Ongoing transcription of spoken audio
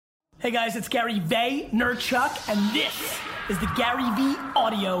Hey guys, it's Gary Vaynerchuk, and this is the Gary V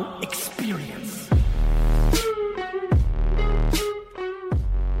Audio Experience.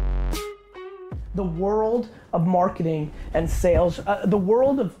 The world of marketing and sales, the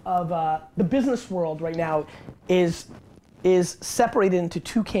world of the business world right now is separated into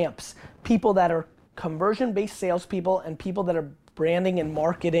two camps. People that are conversion-based salespeople and people that are branding and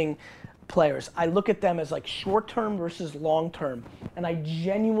marketing players. I look at them as like short-term versus long-term, and I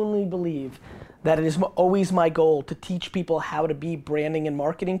genuinely believe that it is always my goal to teach people how to be branding and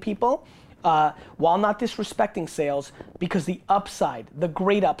marketing people, while not disrespecting sales, because the upside, the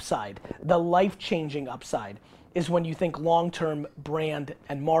great upside, the life-changing upside is when you think long-term brand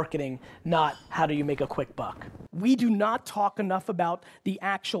and marketing, not how do you make a quick buck. We do not talk enough about the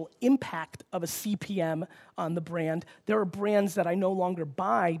actual impact of a CPM on the brand. There are brands that I no longer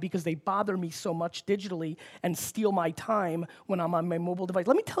buy because they bother me so much digitally and steal my time when I'm on my mobile device.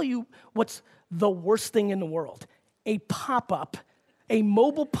 Let me tell you what's the worst thing in the world. A pop-up, a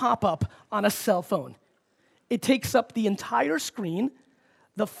mobile pop-up on a cell phone. It takes up the entire screen.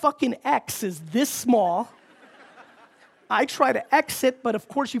 The fucking X is this small. I try to exit, but of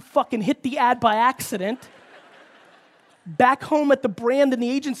course you fucking hit the ad by accident. Back home at the brand and the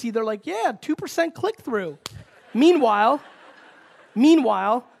agency, they're like, yeah, 2% click-through. Meanwhile,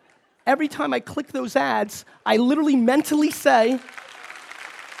 every time I click those ads, I literally mentally say,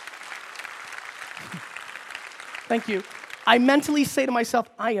 thank you. I mentally say to myself,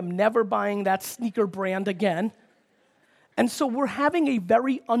 I am never buying that sneaker brand again. And so we're having a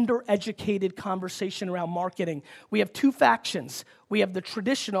very undereducated conversation around marketing. We have two factions. We have the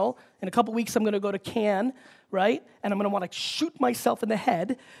traditional. In a couple weeks, I'm going to go to Cannes, right? And I'm going to want to shoot myself in the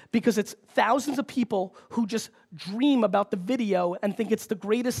head because it's thousands of people who just dream about the video and think it's the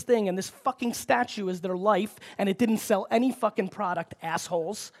greatest thing, and this fucking statue is their life, and it didn't sell any fucking product,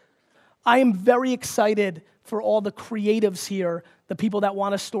 assholes. I am very excited for all the creatives here, the people that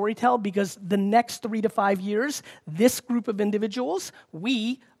want to storytell, because the next 3 to 5 years, this group of individuals,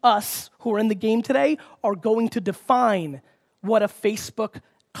 us who are in the game today, are going to define what a Facebook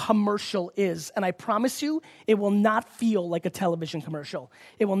commercial is. And I promise you, it will not feel like a television commercial.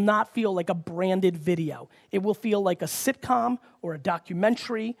 It will not feel like a branded video. It will feel like a sitcom or a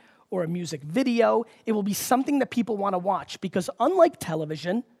documentary or a music video. It will be something that people want to watch, because unlike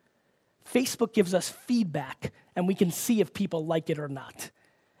television, Facebook gives us feedback, and we can see if people like it or not.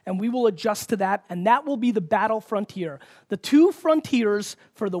 And we will adjust to that, and that will be the battle frontier. The two frontiers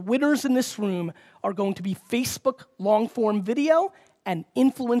for the winners in this room are going to be Facebook long-form video and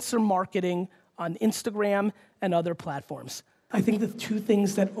influencer marketing on Instagram and other platforms. I think the two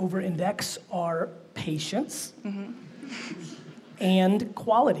things that over-index are patience and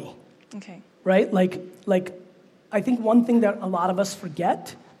quality. Okay. Right? Like, I think one thing that a lot of us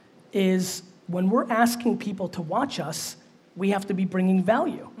forget is when we're asking people to watch us, we have to be bringing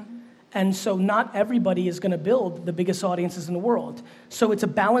value. And so not everybody is going to build the biggest audiences in the world. So it's a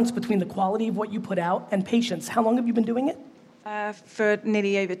balance between the quality of what you put out and patience. How long have you been doing it? For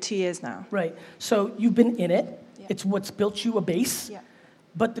nearly over 2 years now. Right. So you've been in it. Yeah. It's what's built you a base. Yeah.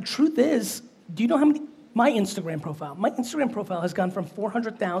 But the truth is, do you know how many? My Instagram profile has gone from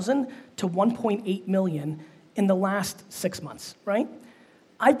 400,000 to 1.8 million in the last 6 months, right?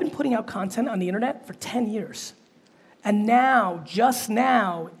 I've been putting out content on the internet for 10 years. And now, just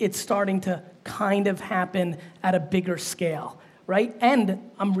now, it's starting to kind of happen at a bigger scale, right?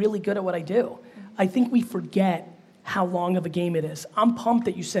 And I'm really good at what I do. I think we forget how long of a game it is. I'm pumped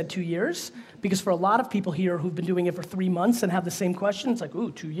that you said 2 years, because for a lot of people here who've been doing it for 3 months and have the same question, it's like,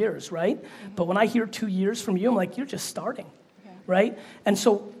 ooh, 2 years, right? But when I hear 2 years from you, I'm like, you're just starting. Right? And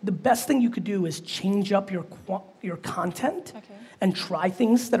so the best thing you could do is change up your content and try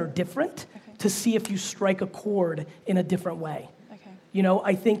things that are different to see if you strike a chord in a different way. You know,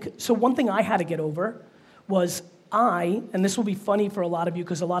 I think, so one thing I had to get over was and this will be funny for a lot of you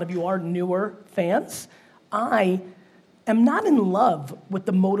because a lot of you are newer fans, I am not in love with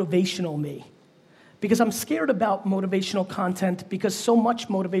the motivational me. Because I'm scared about motivational content, because so much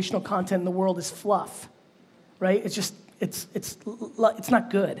motivational content in the world is fluff, right? It's just, it's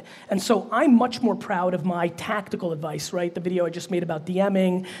not good. And so I'm much more proud of my tactical advice, right? The video I just made about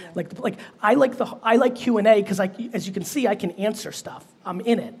DMing, I like Q&A because as you can see, I can answer stuff. I'm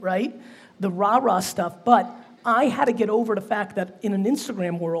in it, right? The rah-rah stuff, but I had to get over the fact that in an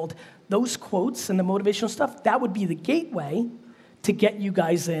Instagram world, those quotes and the motivational stuff, that would be the gateway to get you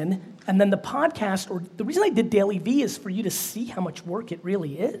guys in. And then the podcast, or the reason I did Daily V is for you to see how much work it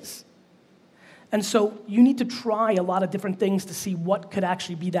really is. And so you need to try a lot of different things to see what could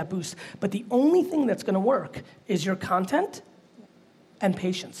actually be that boost. But the only thing that's going to work is your content and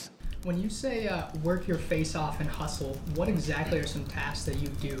patience. When you say work your face off and hustle, what exactly are some tasks that you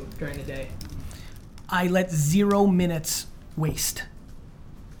do during the day? I let 0 minutes waste.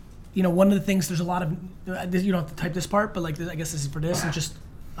 You know, one of the things, there's a lot of, you don't have to type this part, but like, I guess this is for this, and just,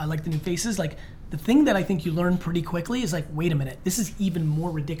 I like the new faces. Like, the thing that I think you learn pretty quickly is like, wait a minute, this is even more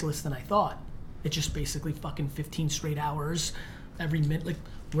ridiculous than I thought. It's just basically fucking 15 straight hours every minute. Like,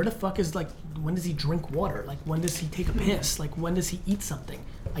 where the fuck is, like, when does he drink water? Like, when does he take a piss? Like, when does he eat something?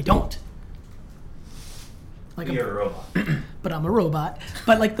 I don't. Like, You're a robot. But I'm a robot.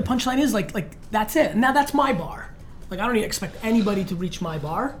 But like, the punchline is like that's it. Now that's my bar. Like, I don't even expect anybody to reach my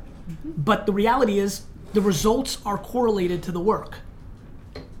bar. But the reality is, the results are correlated to the work.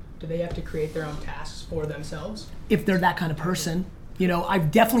 Do they have to create their own tasks for themselves? If they're that kind of person. You know,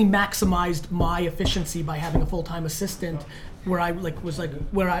 I've definitely maximized my efficiency by having a full-time assistant where I I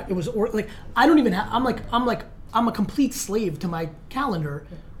don't even have, I'm a complete slave to my calendar,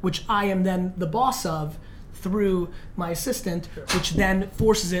 which I am then the boss of through my assistant, which then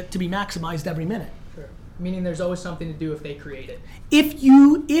forces it to be maximized every minute. Sure. Meaning there's always something to do if they create it. If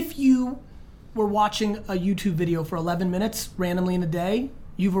you were watching a YouTube video for 11 minutes randomly in a day,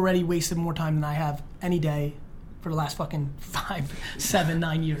 you've already wasted more time than I have any day for the last fucking 5, 7,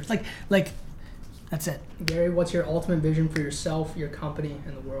 9 years. Like, that's it. Gary, what's your ultimate vision for yourself, your company,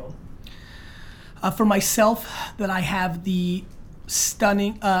 and the world? For myself, that I have the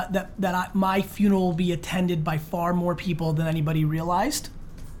stunning, my funeral will be attended by far more people than anybody realized.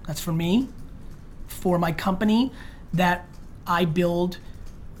 That's for me. For my company, that I build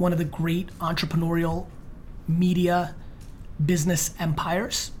one of the great entrepreneurial media business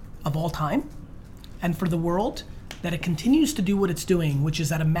empires of all time. And for the world, that it continues to do what it's doing, which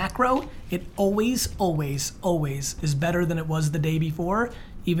is at a macro, it always, always, always is better than it was the day before,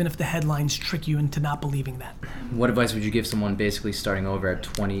 even if the headlines trick you into not believing that. What advice would you give someone basically starting over at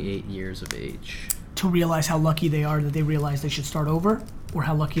 28 years of age? To realize how lucky they are that they realize they should start over, or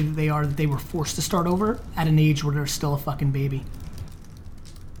how lucky they are that they were forced to start over at an age where they're still a fucking baby.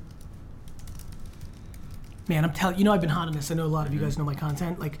 Man, I'm telling you, I've been hot on this. I know a lot of you guys know my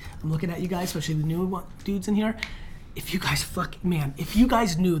content. Like, I'm looking at you guys, especially the new dudes in here. If you guys if you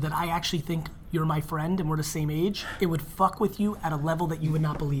guys knew that I actually think you're my friend and we're the same age, it would fuck with you at a level that you would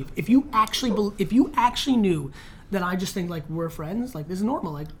not believe. If you actually knew that I just think like we're friends, like this is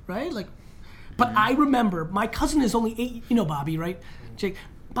normal, like, right? Like, but I remember my cousin is only 8, you know Bobby, right? Jake.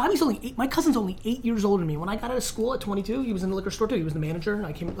 Bobby's only 8, my cousin's only 8 years older than me. When I got out of school at 22, he was in the liquor store too. He was the manager, and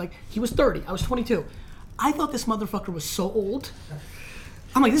I came, like, he was 30, I was 22. I thought this motherfucker was so old.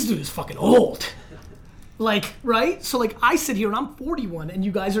 I'm like, this dude is fucking old. Like, right? So like, I sit here and I'm 41 and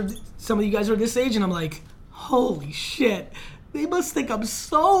some of you guys are this age, and I'm like, holy shit. They must think I'm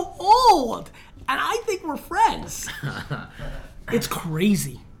so old. And I think we're friends. It's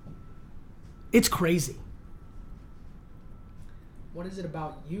crazy. It's crazy. What is it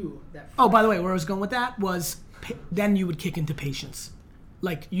about you that... Oh, by the way, where I was going with that was, then you would kick into patience.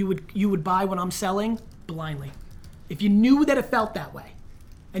 Like, you would buy what I'm selling blindly. If you knew that it felt that way,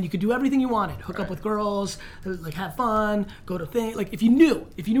 and you could do everything you wanted, hook up with girls, like have fun, go to things, like if you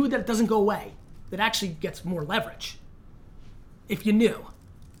knew that it doesn't go away, that actually gets more leverage. If you knew,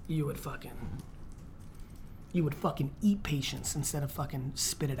 you would fucking eat patience instead of fucking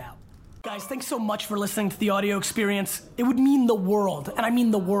spit it out. Guys, thanks so much for listening to the audio experience. It would mean the world, and I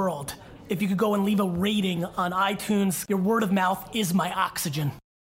mean the world, if you could go and leave a rating on iTunes. Your word of mouth is my oxygen.